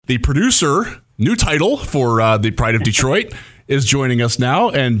the producer, new title for the Pride of Detroit, is joining us now.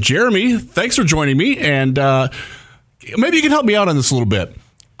 And Jeremy, thanks for joining me. And maybe you can help me out on this a little bit.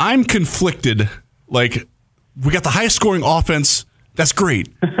 I'm conflicted. Like, we got the highest scoring offense. That's great.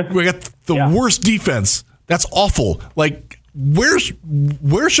 We got the worst defense. That's awful. Like, where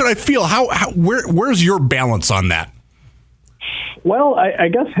should I feel? Where's your balance on that? Well, I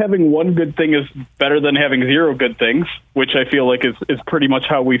guess having one good thing is better than having zero good things, which I feel like is pretty much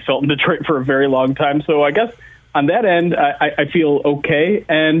how we felt in Detroit for a very long time. So I guess on that end, I feel okay.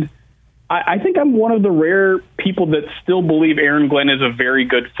 And I think I'm one of the rare people that still believe Aaron Glenn is a very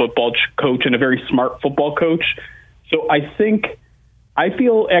good football coach and a very smart football coach. So I think I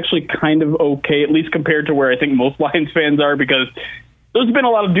feel actually kind of okay, at least compared to where I think most Lions fans are, because there's been a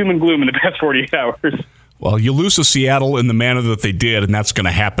lot of doom and gloom in the past 48 hours. Well, you lose to Seattle in the manner that they did, and that's going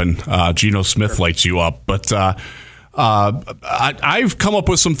to happen. Geno Smith lights you up. But I've come up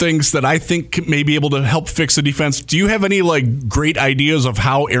with some things that I think may be able to help fix the defense. Do you have any great ideas of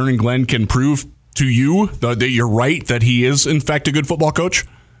how Aaron Glenn can prove to you that you're right, that he is, in fact, a good football coach?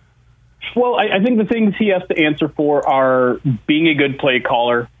 Well, I think the things he has to answer for are being a good play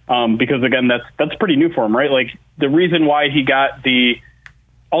caller, because, again, that's pretty new for him, right? Like, the reason why he got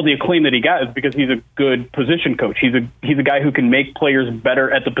all the acclaim that he got is because he's a good position coach. He's a guy who can make players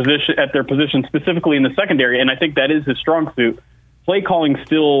better at their position, specifically in the secondary, and I think that is his strong suit. Play calling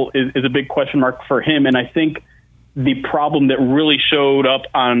still is a big question mark for him, and I think the problem that really showed up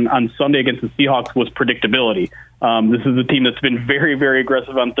on Sunday against the Seahawks was predictability. This is a team that's been very, very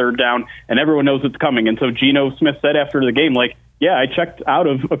aggressive on third down, and everyone knows it's coming. And so Geno Smith said after the game, I checked out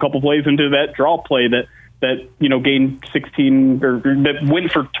of a couple plays into that draw play that gained 16 or that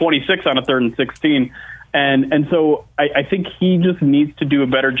went for 26 on a 3rd and 16. And so I think he just needs to do a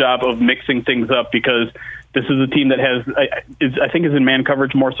better job of mixing things up, because this is a team that is in man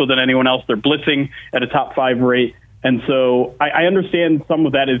coverage more so than anyone else. They're blitzing at a top 5 rate. And so I understand some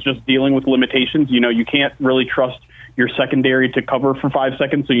of that is just dealing with limitations. You can't really trust your secondary to cover for 5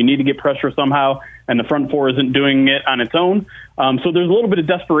 seconds, so you need to get pressure somehow, and the front four isn't doing it on its own. So there's a little bit of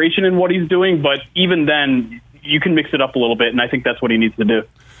desperation in what he's doing, but even then, you can mix it up a little bit, and I think that's what he needs to do.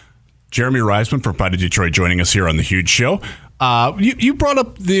 Jeremy Reisman from Pride of Detroit joining us here on The Huge Show. You brought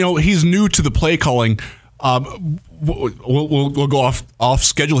up, he's new to the play calling. We'll go off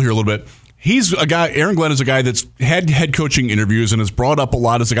schedule here a little bit. He's a guy, Aaron Glenn is a guy that's had head coaching interviews and has brought up a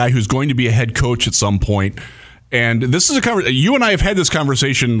lot as a guy who's going to be a head coach at some point. And this is you and I have had this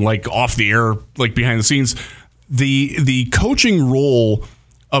conversation off the air, behind the scenes. The coaching role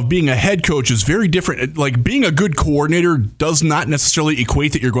of being a head coach is very different. Being a good coordinator does not necessarily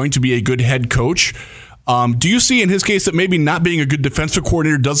equate that you're going to be a good head coach. Do you see in his case that maybe not being a good defensive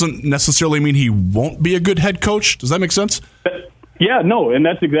coordinator doesn't necessarily mean he won't be a good head coach? Does that make sense? Yeah, no, and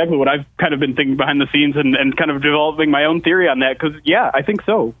that's exactly what I've kind of been thinking behind the scenes and kind of developing my own theory on that. Because, I think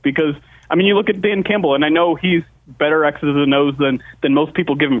so. Because, you look at Dan Campbell, and I know he's better X's and O's than most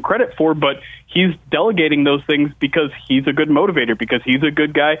people give him credit for, but he's delegating those things because he's a good motivator, because he's a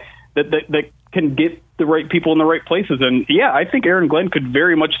good guy that can get the right people in the right places. And, I think Aaron Glenn could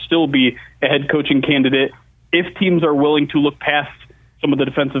very much still be a head coaching candidate if teams are willing to look past some of the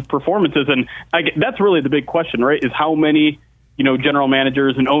defensive performances. And that's really the big question, right, is how many general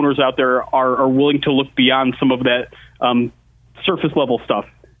managers and owners out there are willing to look beyond some of that surface level stuff.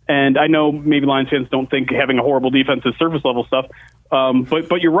 And I know maybe Lions fans don't think having a horrible defense is surface level stuff,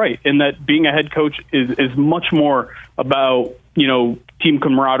 but you're right in that being a head coach is much more about team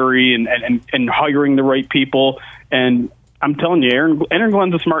camaraderie and hiring the right people. And I'm telling you, Aaron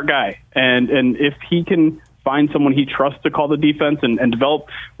Glenn's a smart guy, and if he can find someone he trusts to call the defense and develop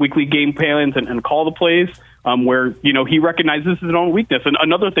weekly game plans and call the plays, where he recognizes his own weakness. And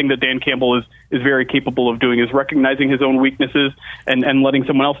another thing that Dan Campbell is very capable of doing is recognizing his own weaknesses and letting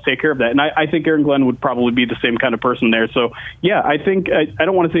someone else take care of that. And I think Aaron Glenn would probably be the same kind of person there. So I think I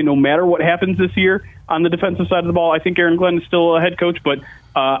don't want to say no matter what happens this year on the defensive side of the ball, I think Aaron Glenn is still a head coach, but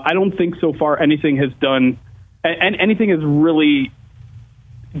I don't think so far anything has really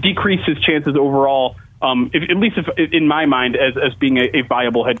decreased his chances overall, at least in my mind, as being a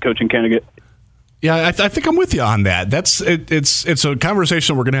viable head coaching candidate. Yeah, I think I'm with you on that. It's a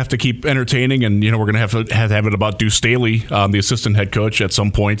conversation we're going to have to keep entertaining, and we're going to have it about Deuce Staley, the assistant head coach, at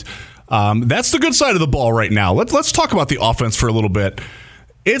some point. That's the good side of the ball right now. Let's talk about the offense for a little bit.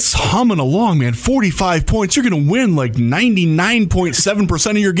 It's humming along, man. 45 points. You're going to win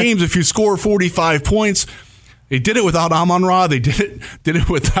 99.7% of your games if you score 45 points. They did it without Amon-Ra. They did it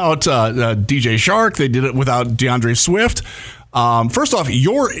without DJ Shark. They did it without DeAndre Swift. First off,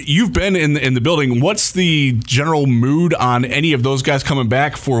 you've been in the building. What's the general mood on any of those guys coming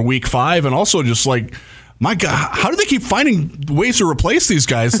back for Week 5? And also, just like, my God, how do they keep finding ways to replace these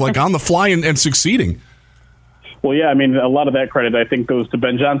guys like on the fly and succeeding? Well, yeah, I mean, a lot of that credit, I think, goes to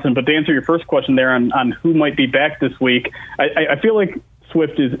Ben Johnson. But to answer your first question there on who might be back this week, I feel like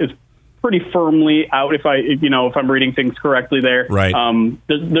Swift is pretty firmly out if I'm reading things correctly there. Right.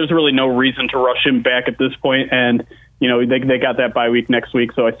 There's really no reason to rush him back at this point. And, they got that bye week next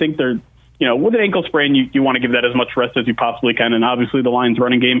week. So I think they're, with an ankle sprain, you want to give that as much rest as you possibly can. And obviously the Lions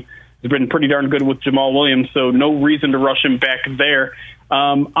running game has been pretty darn good with Jamal Williams. So no reason to rush him back there.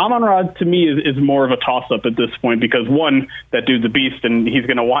 Amon-Ra to me is more of a toss-up at this point because one, that dude's a beast and he's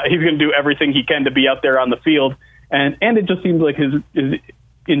going to do everything he can to be out there on the field. And it just seems like his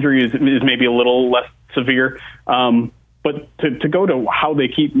injury is maybe a little less severe. But to go to how they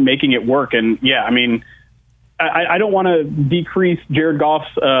keep making it work. And yeah, I mean, I don't want to decrease Jared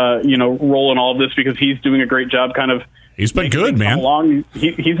Goff's, role in all of this because he's doing a great job kind of. He's been good, man.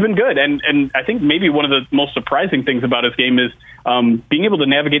 He's been good. And I think maybe one of the most surprising things about his game is being able to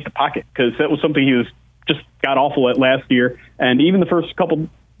navigate the pocket because that was something he was just got awful at last year. And even the first couple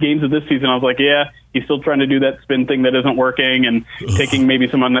games of this season, I was like, yeah, he's still trying to do that spin thing that isn't working and taking maybe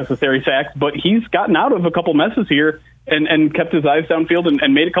some unnecessary sacks. But he's gotten out of a couple messes here and kept his eyes downfield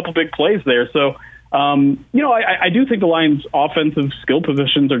and made a couple big plays there. So, I do think the Lions' offensive skill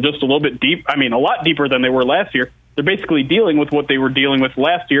positions are just a little bit deep. I mean, a lot deeper than they were last year. They're basically dealing with what they were dealing with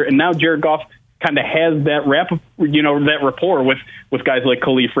last year, and now Jared Goff kind of has that that rapport with guys like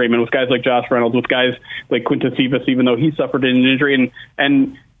Khalif Raymond, with guys like Josh Reynolds, with guys like Quintus Cephas, even though he suffered an injury.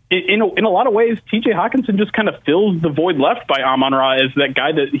 And in a lot of ways, T.J. Hawkinson just kind of fills the void left by Amon-Ra as that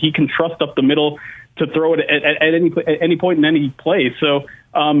guy that he can trust up the middle to throw it at any point in any play. So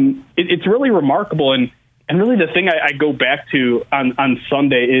it's really remarkable. And really the thing I go back to on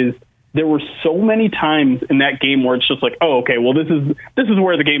Sunday is there were so many times in that game where it's just like, oh, okay, well, this is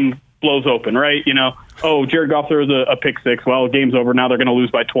where the game blows open, right? Jared Goff throws a pick six. Well, game's over. Now they're going to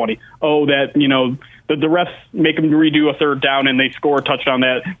lose by 20. Oh, that, the refs make them redo a third down and they score a touchdown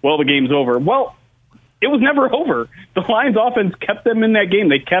that, well, the game's over. Well, it was never over. The Lions offense kept them in that game.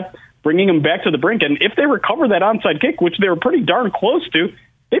 They kept bringing them back to the brink. And if they recover that onside kick, which they were pretty darn close to,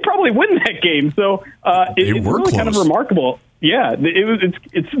 they probably win that game. So it's really close. Kind of remarkable. Yeah,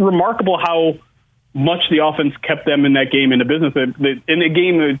 it's remarkable how much the offense kept them in that game in a business in a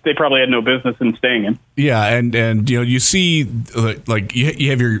game they probably had no business in staying in. Yeah, and you see like you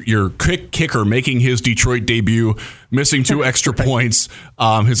have your kicker making his Detroit debut, missing 2 extra points.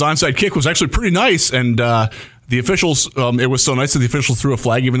 His onside kick was actually pretty nice, and the officials. It was so nice that the officials threw a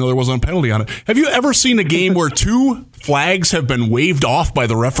flag even though there wasn't a penalty on it. Have you ever seen a game where 2 flags have been waved off by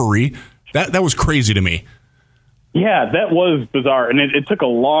the referee? That was crazy to me. Yeah, that was bizarre, and it took a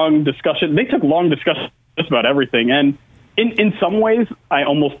long discussion. They took long discussions about everything, and in some ways, I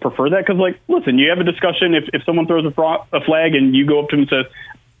almost prefer that because, like, listen, you have a discussion. If someone throws a flag and you go up to him and says,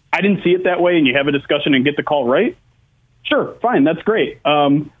 "I didn't see it that way," and you have a discussion and get the call right, sure, fine, that's great.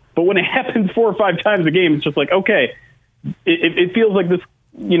 But when it happens 4 or 5 times a game, it's just like, okay, it feels like this.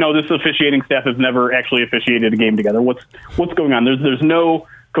 This officiating staff has never actually officiated a game together. What's going on? There's no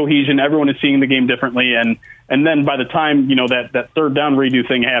cohesion. Everyone is seeing the game differently, and then by the time that third down redo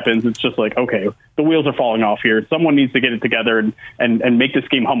thing happens, it's just like, okay, the wheels are falling off here. Someone needs to get it together and make this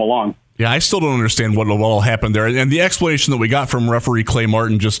game hum along. Yeah, I still don't understand what all happened there, and the explanation that we got from referee Clay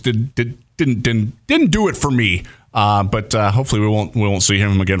Martin just didn't do it for me. But hopefully we won't see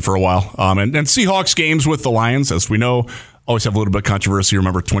him again for a while. And Seahawks games with the Lions, as we know, always have a little bit of controversy.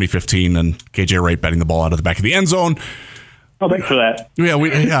 Remember 2015 and KJ Wright batting the ball out of the back of the end zone. Oh, thanks for that.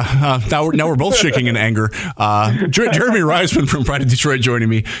 Yeah, now we're both shaking in anger. Jeremy Reisman from Pride of Detroit joining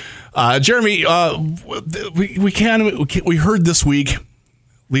me. Jeremy, we heard this week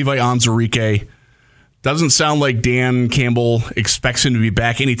Levi Onwuzurike. Doesn't sound like Dan Campbell expects him to be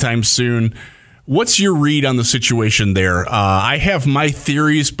back anytime soon. What's your read on the situation there? I have my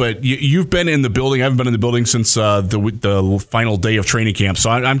theories, but you've been in the building. I haven't been in the building since the final day of training camp. So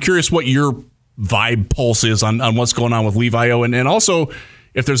I'm curious what your vibe pulse is on what's going on with Levi-O, and also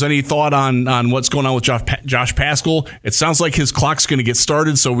if there's any thought on what's going on with Josh Paschal. It sounds like his clock's going to get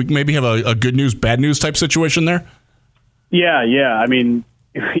started, so we maybe have a good news, bad news type situation there. Yeah. I mean,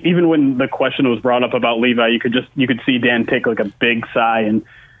 even when the question was brought up about Levi, you could see Dan take like a big sigh, and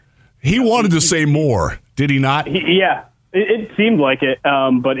he wanted to say more, did he not? Yeah. It seemed like it,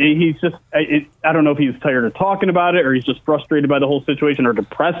 but he's just, I don't know if he's tired of talking about it or he's just frustrated by the whole situation or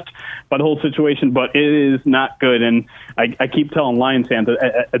depressed by the whole situation, but it is not good. And I keep telling Lions fans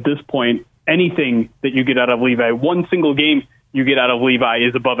that at this point, anything that you get out of Levi, one single game you get out of Levi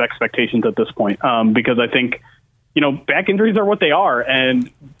is above expectations at this point, because I think, back injuries are what they are.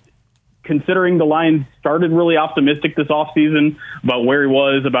 And considering the Lions started really optimistic this offseason about where he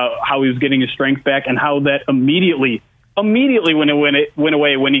was, about how he was getting his strength back, and how that immediately went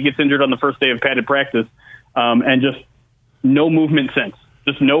away when he gets injured on the first day of padded practice, and just no movement since.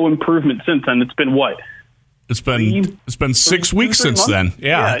 Just no improvement since then. It's been what? It's been 6 weeks since then.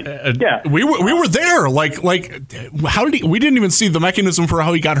 Yeah. We were there. Like how did we didn't even see the mechanism for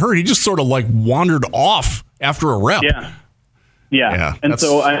how he got hurt. He just sort of wandered off after a rep. Yeah. And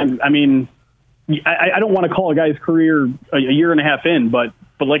so I don't want to call a guy's career a year and a half in, but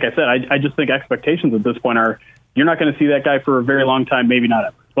like I said, I just think expectations at this point are you're not going to see that guy for a very long time, maybe not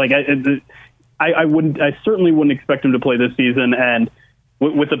ever. Like I certainly wouldn't expect him to play this season, and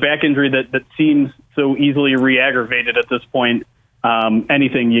with the back injury that seems so easily re-aggravated at this point,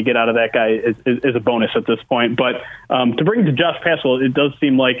 anything you get out of that guy is a bonus at this point. But to bring to Josh Paschal, it does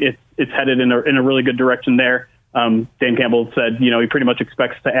seem like it's headed in a really good direction there. Dan Campbell said, he pretty much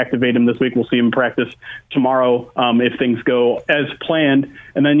expects to activate him this week. We'll see him practice tomorrow if things go as planned.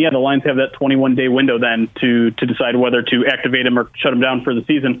 And then, the Lions have that 21-day window then to decide whether to activate him or shut him down for the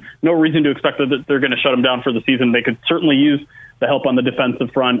season. No reason to expect that they're going to shut him down for the season. They could certainly use the help on the defensive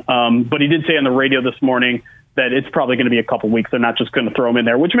front. But he did say on the radio this morning that it's probably going to be a couple weeks. They're not just going to throw him in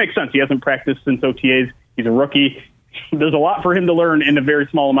there, which makes sense. He hasn't practiced since OTAs. He's a rookie. There's a lot for him to learn in a very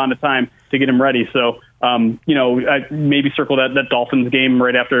small amount of time to get him ready. So, I maybe circle that Dolphins game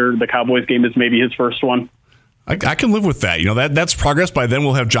right after the Cowboys game is maybe his first one. I can live with that. That's progress. By then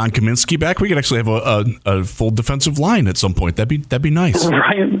we'll have John Kaminsky back. We could actually have a full defensive line at some point. That'd be nice.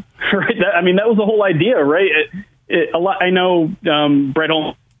 Right. That was the whole idea, right? I know Brett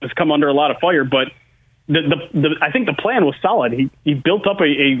Holmes has come under a lot of fire, but I think the plan was solid. He built up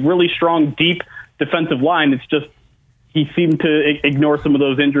a really strong, deep defensive line. It's just he seemed to ignore some of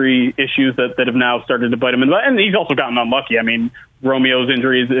those injury issues that have now started to bite him. And he's also gotten unlucky. Romeo's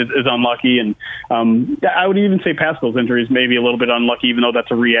injury is unlucky. And I would even say Paschal's injury is maybe a little bit unlucky, even though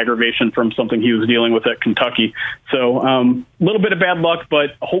that's a re-aggravation from something he was dealing with at Kentucky. So a little bit of bad luck,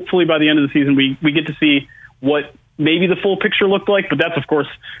 but hopefully by the end of the season, we get to see what maybe the full picture looked like, but that's, of course,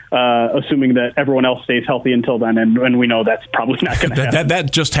 assuming that everyone else stays healthy until then, and we know that's probably not going to happen.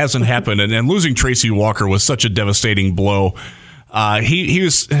 That just hasn't happened, and losing Tracy Walker was such a devastating blow. He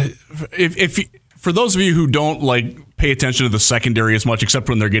was, for those of you who don't pay attention to the secondary as much, except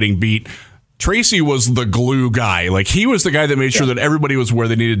when they're getting beat, Tracy was the glue guy. He was the guy that made sure that everybody was where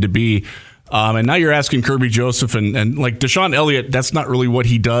they needed to be. And now you're asking Kirby Joseph and Deshaun Elliott, that's not really what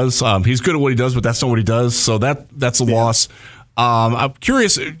he does. He's good at what he does, but that's not what he does. So that's a loss. I'm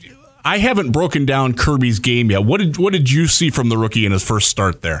curious. I haven't broken down Kirby's game yet. What did you see from the rookie in his first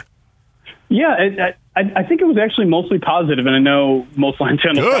start there? Yeah, I think it was actually mostly positive, and I know most Lions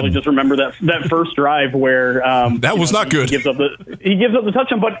fans probably just remember that first drive where that was not good. He gives up the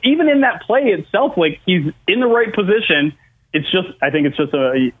touchdown, but even in that play itself, he's in the right position. I think it's just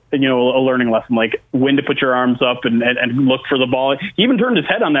a learning lesson, when to put your arms up and look for the ball. He even turned his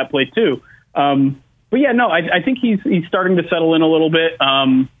head on that play too. But yeah, no, I think he's starting to settle in a little bit.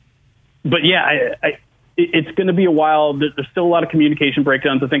 But yeah, it's going to be a while. There's still a lot of communication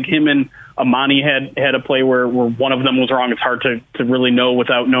breakdowns. I think him and Amani had a play where one of them was wrong. It's hard to really know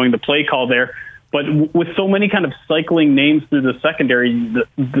without knowing the play call there. But with so many kind of cycling names through the secondary,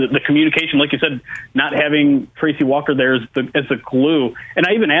 the communication, like you said, not having Tracy Walker there as the glue. And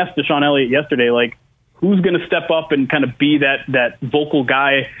I even asked Deshaun Elliott yesterday, who's going to step up and kind of be that vocal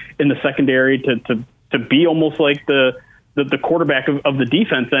guy in the secondary to be almost like the quarterback of the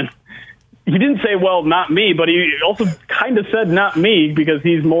defense. And he didn't say, well, not me, but he also kind of said not me because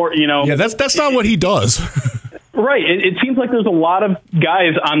he's more, Yeah, that's not what he does. Right. It seems like there's a lot of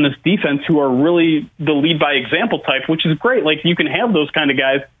guys on this defense who are really the lead by example type, which is great. You can have those kind of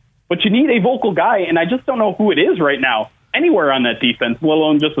guys, but you need a vocal guy, and I just don't know who it is right now anywhere on that defense, let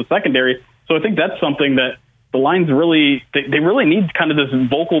alone just the secondary. So I think that's something that the Lions they really need kind of this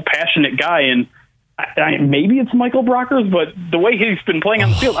vocal, passionate guy, and maybe it's Michael Brockers, but the way he's been playing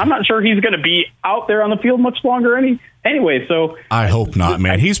on the field, I'm not sure he's going to be out there on the field much longer anyway. So I hope not,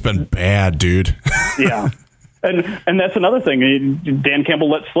 man. He's been bad, dude. Yeah. And that's another thing. Dan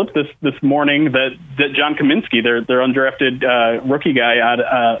Campbell let slip this morning that John Kaminsky, their undrafted rookie guy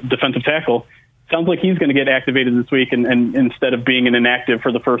at defensive tackle, sounds like he's going to get activated this week and instead of being an inactive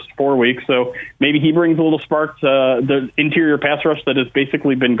for the first 4 weeks. So maybe he brings a little spark to the interior pass rush that has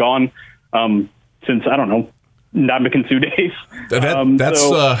basically been gone since, I don't know, Ndamukong days.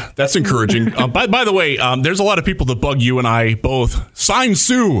 That's encouraging. By the way, there's a lot of people that bug you and I both. Sign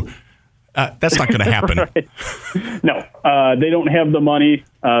Sue. That's not going to happen. Right. No, they don't have the money.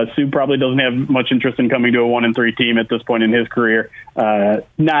 Sue probably doesn't have much interest in coming to a 1-3 team at this point in his career.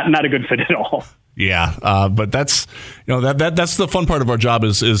 Not a good fit at all. Yeah, but that's that's the fun part of our job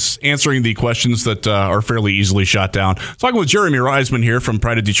is answering the questions that are fairly easily shot down. Talking with Jeremy Reisman here from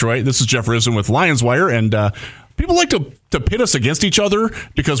Pride of Detroit. This is Jeff Risman with Lions Wire, and people like to pit us against each other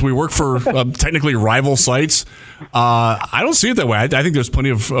because we work for technically rival sites. I don't see it that way. I think there's plenty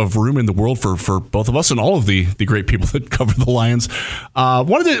of room in the world for both of us and all of the great people that cover the Lions.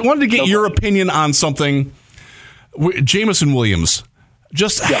 Wanted to get your opinion on something. Jameson Williams.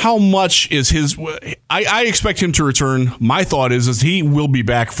 Just how much is his? I expect him to return. My thought is he will be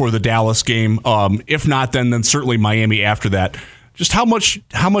back for the Dallas game. If not, then certainly Miami after that. Just how much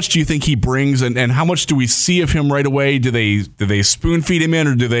do you think he brings, and how much do we see of him right away? Do they spoon feed him in,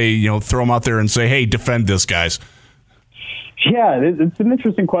 or do they throw him out there and say, hey, defend this, guys? Yeah, it's an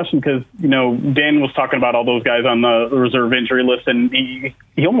interesting question because, Dan was talking about all those guys on the reserve injury list, and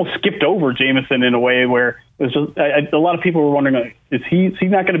he almost skipped over Jameson in a way where it was just a lot of people were wondering, is he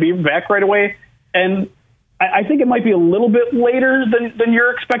not going to be back right away? And I think it might be a little bit later than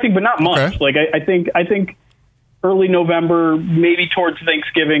you're expecting, but not much. Okay. Like I think early November, maybe towards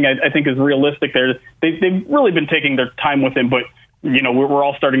Thanksgiving, I think is realistic there. They've really been taking their time with him, but we're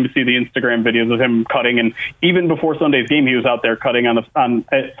all starting to see the Instagram videos of him cutting, and even before Sunday's game, he was out there cutting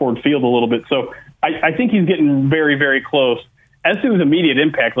at Ford Field a little bit. So I think he's getting very, very close. As to his immediate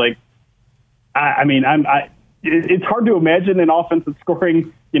impact, it's hard to imagine an offense that's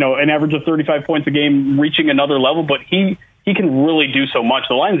scoring, an average of 35 points a game reaching another level, but he can really do so much.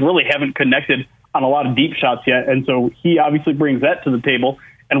 The Lions really haven't connected on a lot of deep shots yet, and so he obviously brings that to the table.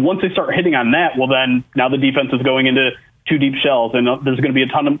 And once they start hitting on that, well, then now the defense is going into two deep shells, and there's going to be a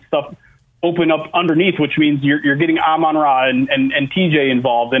ton of stuff open up underneath, which means you're getting Amon-Ra and TJ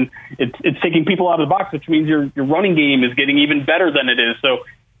involved, and it's taking people out of the box, which means your running game is getting even better than it is. So,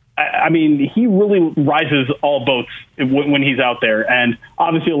 he really rises all boats when he's out there, and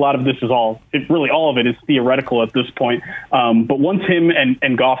obviously a lot of this is all of it is theoretical at this point. But once him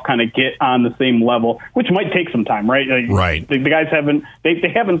and Goff kind of get on the same level, which might take some time, right? Right. The guys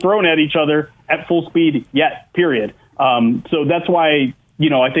haven't thrown at each other at full speed yet. Period. So that's why,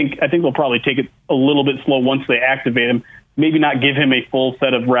 I think they'll probably take it a little bit slow once they activate him. Maybe not give him a full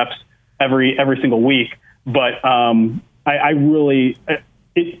set of reps every single week. But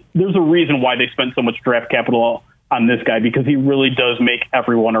there's a reason why they spent so much draft capital on this guy, because he really does make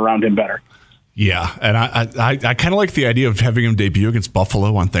everyone around him better. Yeah, and I kind of like the idea of having him debut against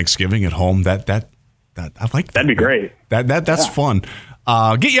Buffalo on Thanksgiving at home. That I like. That'd be great. That's fun.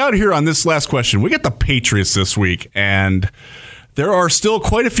 Get you out of here on this last question. We got the Patriots this week, and there are still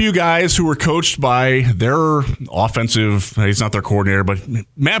quite a few guys who were coached by their offensive. He's not their coordinator, but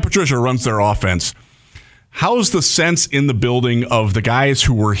Matt Patricia runs their offense. How's the sense in the building of the guys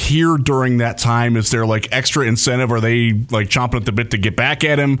who were here during that time? Is there extra incentive? Are they chomping at the bit to get back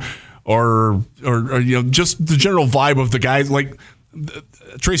at him, or just the general vibe of the guys?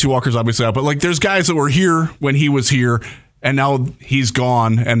 Tracy Walker's obviously out, but there's guys that were here when he was here, and now he's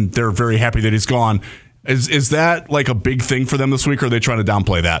gone, and they're very happy that he's gone. Is that a big thing for them this week, or are they trying to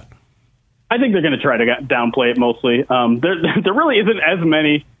downplay that? I think they're going to try to downplay it mostly. There really isn't as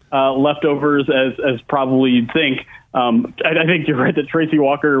many leftovers as probably you'd think. I think you're right that Tracy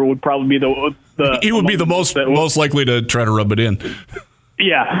Walker would probably be the he would be the most likely to try to rub it in.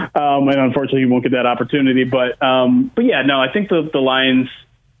 Yeah, and unfortunately, he won't get that opportunity. But yeah, no, I think the Lions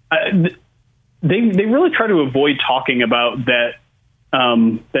they really try to avoid talking about that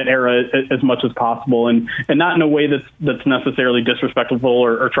era as much as possible, and not in a way that's necessarily disrespectful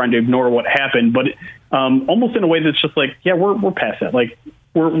or trying to ignore what happened, but almost in a way that's just we're past that.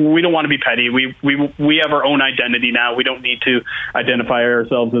 We don't want to be petty. We have our own identity now. We don't need to identify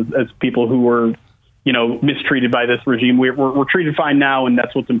ourselves as people who were, mistreated by this regime. We're treated fine now, and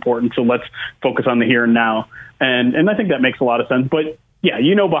that's what's important. So let's focus on the here and now. And I think that makes a lot of sense. But yeah,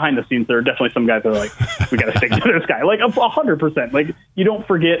 behind the scenes, there are definitely some guys that are we got to stick to this guy, 100%. You don't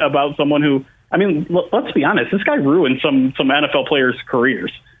forget about someone who, let's be honest, this guy ruined some NFL players'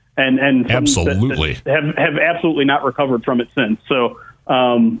 careers, and absolutely that have absolutely not recovered from it since. So.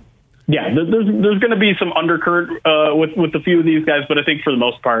 Yeah, there's going to be some undercurrent with a few of these guys, but I think for the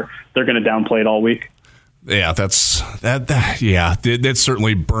most part they're going to downplay it all week. Yeah, that's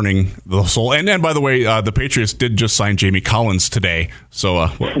certainly burning the soul. And by the way, the Patriots did just sign Jamie Collins today, so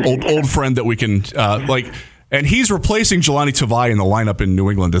old friend that we can and he's replacing Jelani Tavai in the lineup in New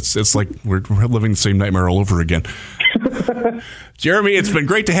England. It's like we're living the same nightmare all over again. Jeremy, it's been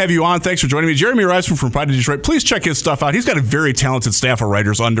great to have you on. Thanks for joining me. Jeremy Reisman from Pride of Detroit. Please check his stuff out. He's got a very talented staff of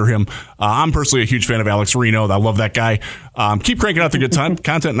writers under him. I'm personally a huge fan of Alex Reno. I love that guy. Keep cranking out the good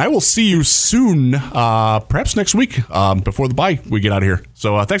content, and I will see you soon, perhaps next week, before the bye we get out of here.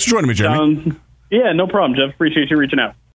 So thanks for joining me, Jeremy. Yeah, no problem, Jeff. Appreciate you reaching out.